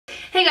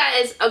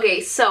guys,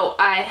 okay, so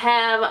I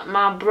have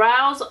my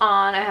brows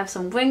on. I have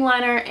some wing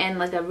liner and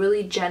like a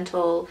really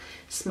gentle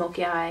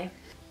smoky eye.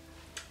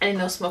 I didn't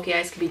know smoky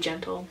eyes could be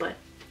gentle, but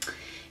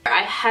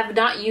I have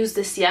not used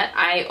this yet.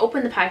 I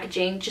opened the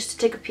packaging just to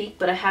take a peek,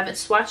 but I haven't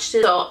swatched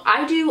it. So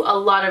I do a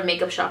lot of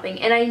makeup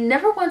shopping and I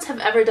never once have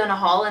ever done a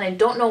haul, and I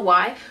don't know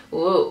why.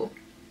 Whoa.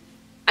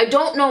 I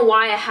don't know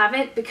why I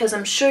haven't, because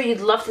I'm sure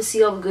you'd love to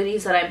see all the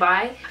goodies that I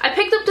buy. I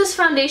picked up this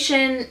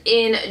foundation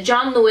in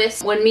John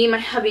Lewis when me and my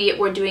hubby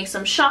were doing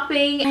some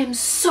shopping. I'm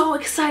so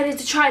excited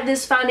to try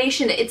this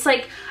foundation. It's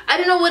like, I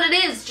don't know what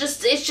it is.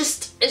 It's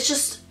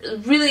just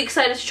really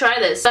excited to try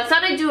this. So I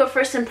thought I'd do a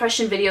first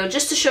impression video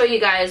just to show you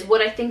guys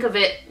what I think of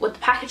it, what the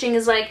packaging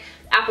is like,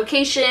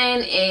 application,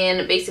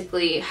 and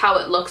basically how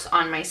it looks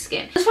on my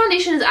skin. This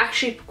foundation is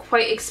actually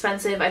quite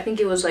expensive. I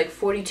think it was like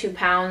 42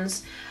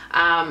 pounds.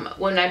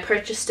 When I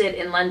purchased it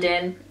in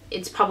London.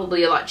 It's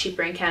probably a lot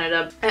cheaper in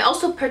Canada. I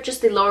also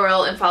purchased the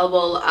L'Oreal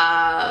Infallible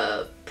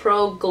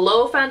Pro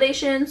Glow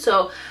foundation,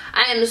 so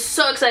I am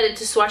so excited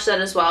to swatch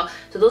that as well.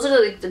 So those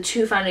are like the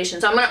two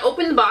foundations. So I'm gonna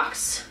open the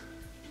box,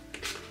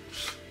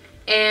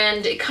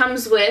 and it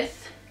comes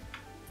with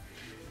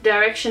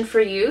direction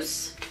for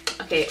use.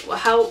 Okay, well,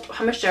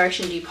 how much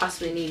direction do you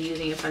possibly need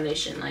using a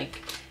foundation?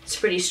 Like, it's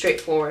pretty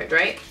straightforward,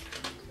 right?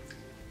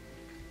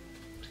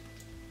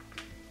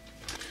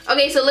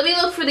 Okay, so let me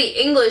look for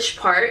the English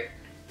part.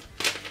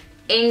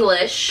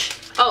 English.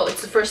 Oh,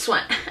 it's the first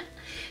one.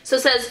 So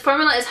it says,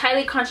 formula is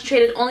highly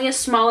concentrated, only a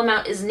small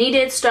amount is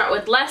needed. Start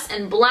with less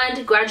and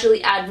blend,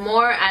 gradually add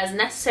more as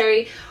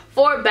necessary.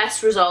 For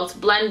best results,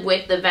 blend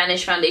with the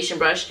Vanish foundation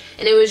brush.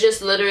 And it was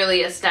just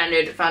literally a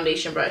standard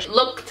foundation brush. It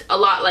looked a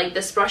lot like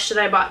this brush that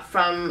I bought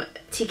from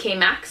TK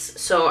Maxx.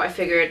 So I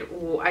figured,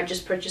 ooh, I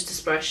just purchased this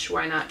brush,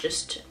 why not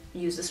just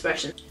use this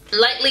brush?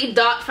 Lightly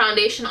dot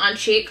foundation on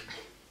cheek.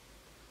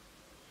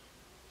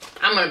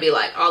 I'm gonna be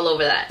like all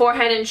over that.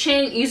 Forehead and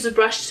chin, use the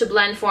brush to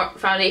blend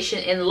foundation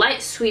in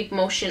light sweep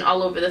motion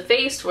all over the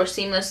face for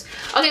seamless.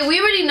 Okay,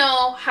 we already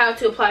know how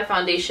to apply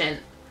foundation.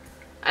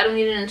 I don't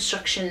need an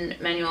instruction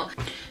manual.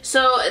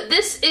 So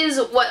this is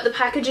what the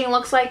packaging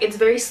looks like. It's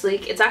very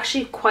sleek. It's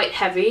actually quite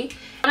heavy.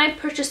 When I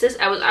purchased this,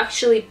 I was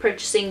actually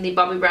purchasing the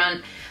Bobbi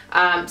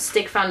Brown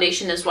stick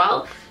foundation as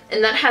well.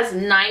 And that has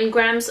 9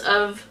 grams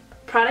of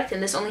product,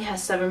 and this only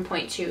has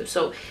 7.2.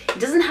 So it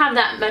doesn't have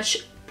that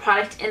much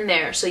product in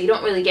there, so you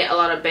don't really get a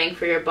lot of bang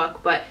for your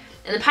buck,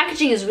 and the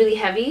packaging is really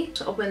heavy.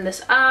 So open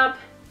this up,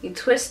 you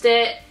twist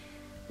it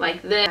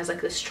like this. It has like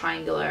this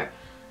triangular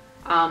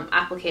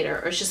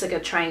applicator, or it's just like a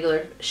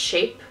triangular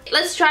shape.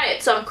 Let's try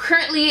it. So I'm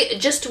currently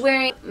just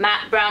wearing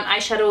matte brown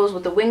eyeshadows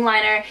with the wing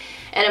liner,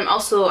 and I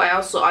also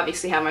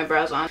obviously have my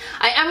brows on.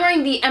 I am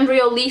wearing the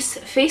Embryolisse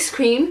face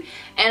cream,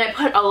 and I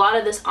put a lot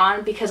of this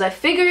on because I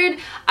figured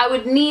I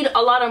would need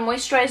a lot of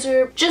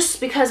moisturizer.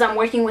 Just because I'm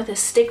working with a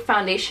stick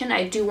foundation,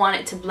 I do want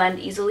it to blend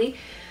easily.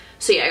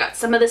 So yeah, I got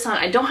some of this on.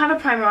 I don't have a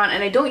primer on,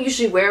 and I don't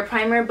usually wear a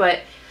primer,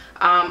 but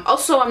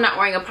also I'm not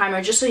wearing a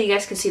primer just so you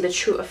guys can see the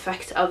true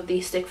effect of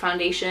the stick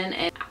foundation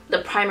and the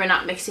primer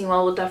not mixing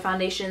well with that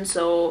foundation.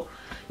 So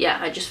yeah,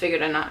 I just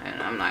figured I'm not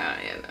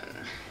gonna.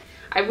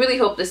 I really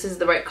hope this is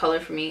the right color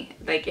for me.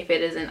 Like, if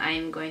it isn't, I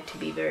am going to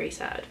be very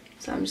sad.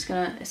 So I'm just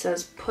gonna, it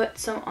says put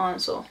some on,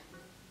 so.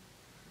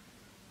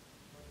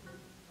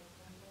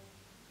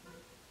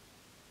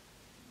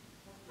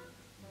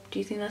 Do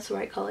you think that's the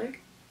right color?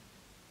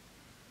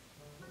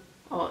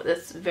 Oh,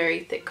 that's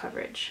very thick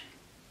coverage.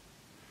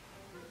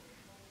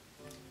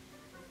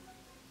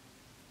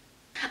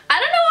 I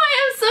don't know why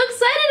I'm so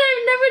excited.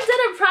 I've never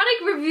done a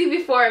product review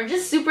before. I'm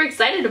just super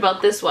excited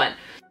about this one.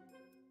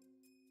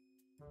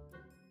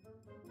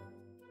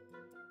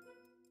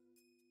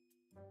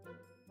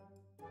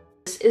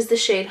 This is the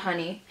shade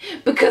Honey,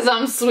 because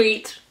I'm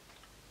sweet.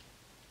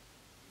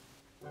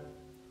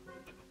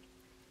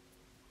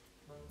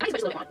 What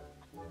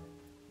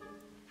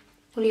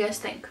do you guys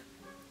think?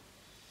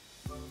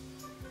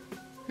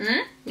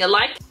 You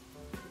like?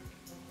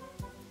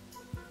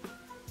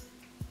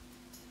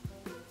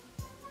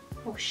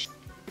 Oh shit.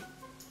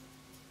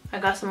 I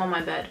got some on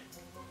my bed.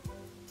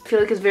 I feel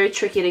like it's very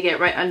tricky to get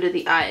right under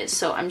the eyes,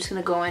 so I'm just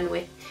gonna go in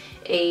with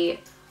a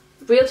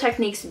Real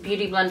Techniques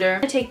Beauty Blender.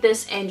 I'm gonna take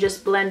this and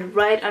just blend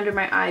right under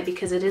my eye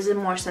because it is a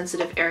more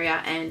sensitive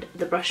area and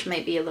the brush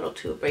might be a little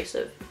too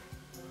abrasive.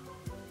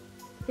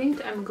 I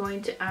think I'm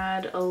going to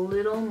add a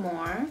little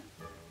more.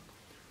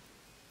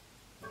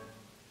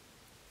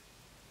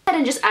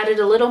 And just added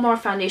a little more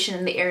foundation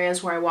in the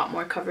areas where I want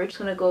more coverage. Just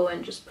gonna go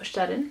and just push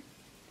that in.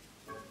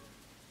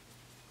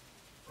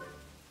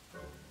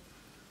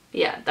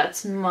 Yeah,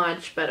 that's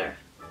much better.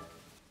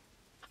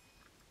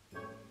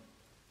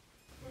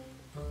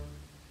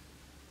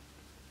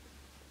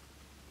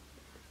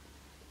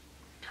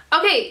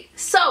 Okay,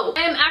 so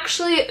I am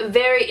actually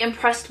very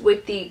impressed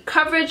with the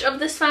coverage of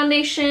this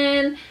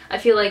foundation. I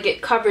feel like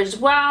it covers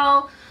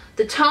well.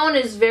 The tone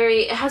is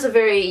it has a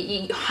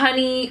very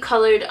honey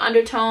colored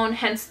undertone,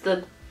 hence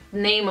the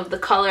name of the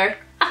color.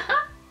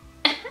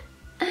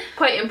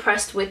 Quite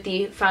impressed with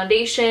the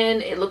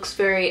foundation. It looks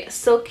very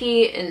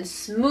silky and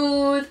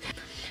smooth.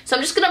 So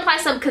I'm just gonna apply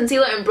some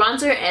concealer and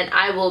bronzer and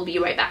I will be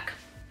right back.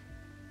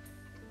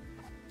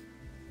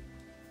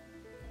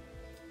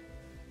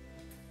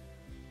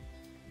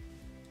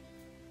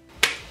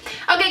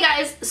 Okay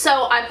guys,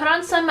 so I put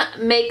on some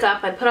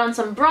makeup, I put on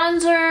some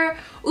bronzer.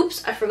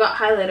 Oops, I forgot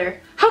highlighter.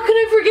 How can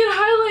I forget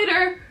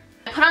highlighter?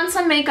 I put on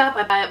some makeup,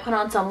 I put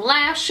on some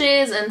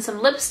lashes and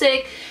some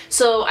lipstick.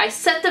 So I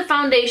set the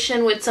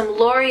foundation with some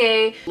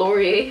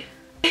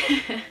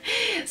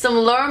some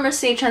Laura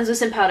Mercier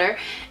translucent powder,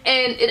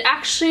 and it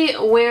actually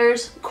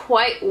wears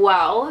quite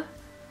well.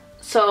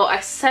 So I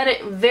set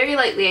it very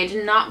lightly, I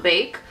did not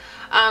bake.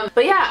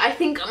 But yeah, I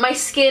think my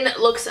skin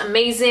looks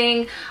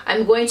amazing.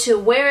 I'm going to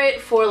wear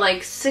it for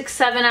like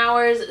 6-7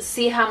 hours,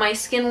 see how my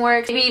skin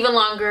works, maybe even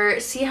longer,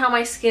 see how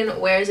my skin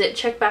wears it,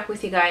 check back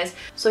with you guys.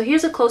 So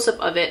here's a close-up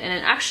of it, and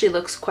it actually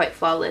looks quite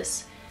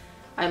flawless,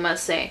 I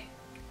must say.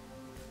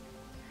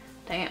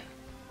 Dang it,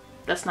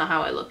 that's not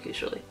how I look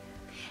usually.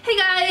 Hey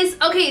guys,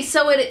 okay,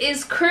 so it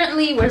is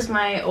currently, where's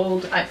my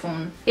old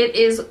iPhone? It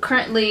is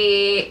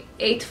currently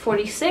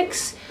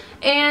 8:46.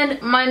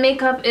 And my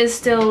makeup is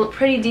still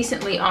pretty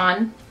decently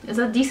on. Is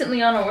that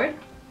decently on a word?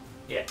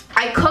 Yeah.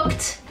 I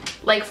cooked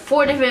like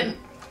 4 different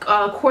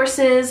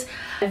courses.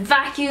 I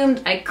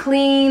vacuumed, I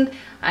cleaned,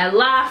 I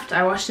laughed,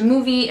 I watched a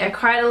movie, I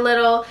cried a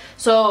little.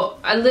 So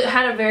I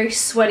had a very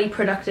sweaty,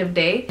 productive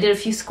day. I did a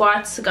few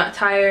squats, got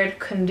tired,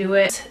 couldn't do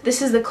it.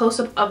 This is the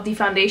close-up of the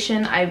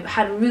foundation. I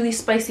had really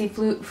spicy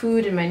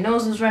food and my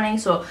nose was running,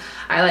 so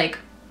I like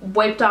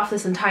wiped off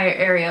this entire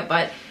area,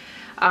 but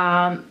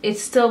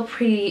it's still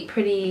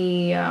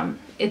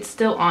it's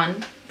still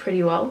on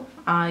pretty well.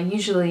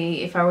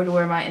 Usually if I were to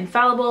wear my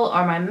Infallible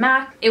or my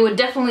MAC, it would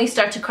definitely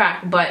start to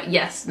crack, but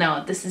yes,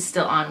 no, this is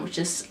still on, which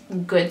is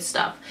good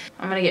stuff.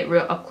 I'm gonna get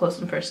real up close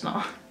and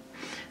personal.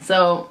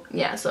 So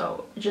yeah,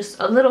 so just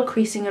a little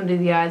creasing under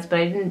the eyes, but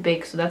I didn't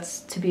bake, so that's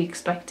to be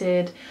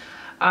expected.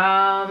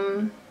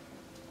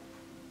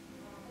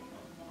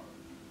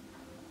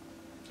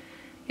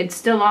 It's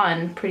still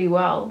on pretty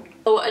well.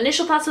 So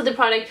initial thoughts of the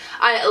product,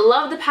 I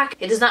love the pack.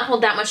 It does not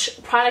hold that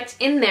much product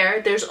in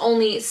there. There's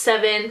only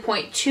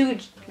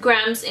 7.2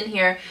 grams in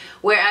here,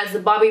 whereas the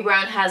Bobbi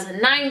Brown has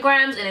 9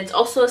 grams, and it's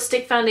also a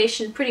stick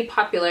foundation, pretty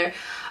popular.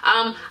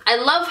 I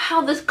love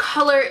how this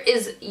color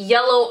is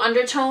yellow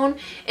undertone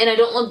and I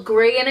don't look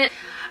gray in it.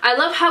 I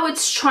love how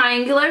it's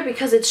triangular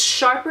because it's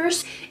sharper.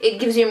 It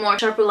gives you a more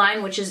sharper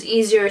line, which is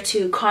easier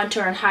to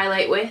contour and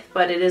highlight with,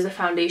 but it is a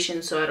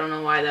foundation, so I don't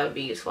know why that would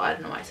be useful. I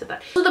don't know why I said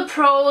that. So the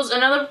pros,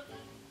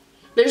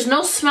 there's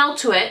no smell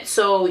to it,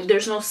 so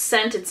there's no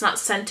scent. It's not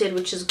scented,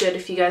 which is good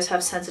if you guys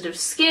have sensitive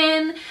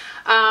skin.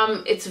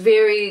 It's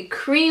very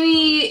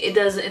creamy.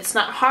 It's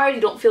not hard.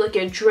 You don't feel like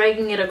you're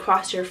dragging it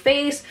across your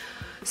face.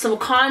 Some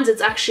cons,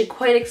 it's actually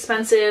quite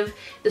expensive.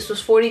 This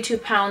was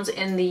 £42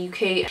 in the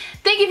UK.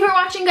 Thank you for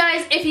watching,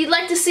 guys. If you'd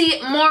like to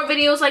see more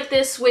videos like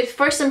this with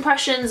first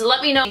impressions,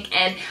 let me know.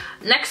 And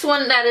next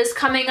one that is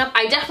coming up,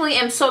 I definitely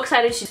am so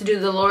excited to do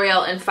the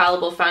L'Oreal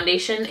Infallible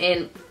Foundation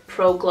in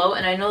Pro Glow,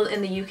 and I know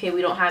in the UK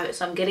we don't have it,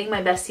 so I'm getting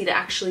my bestie to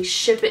actually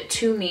ship it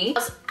to me.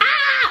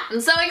 I'm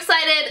so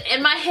excited,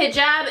 and my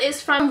hijab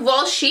is from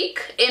Vol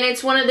Chic, and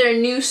it's one of their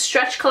new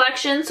stretch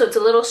collections, so it's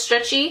a little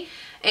stretchy,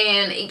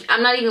 and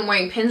I'm not even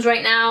wearing pins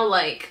right now,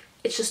 like,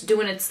 it's just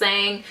doing its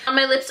thing. On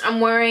my lips,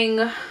 I'm wearing,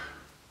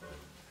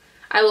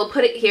 I will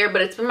put it here,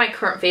 but it's been my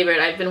current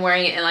favorite. I've been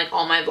wearing it in like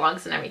all my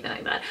vlogs and everything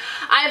like that.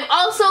 I've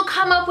also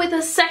come up with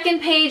a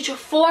second page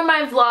for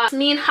my vlog.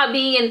 Me and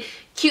hubby, and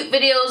cute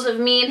videos of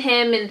me and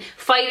him and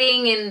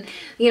fighting and,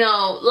 you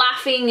know,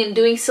 laughing and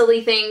doing silly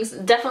things.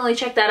 Definitely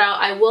check that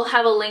out. I will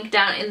have a link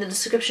down in the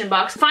description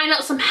box. Find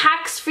out some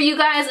hacks for you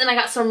guys, and I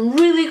got some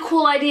really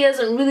cool ideas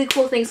and really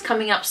cool things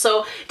coming up.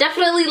 So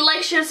definitely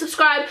like, share,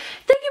 subscribe.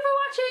 Thank you for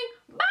watching.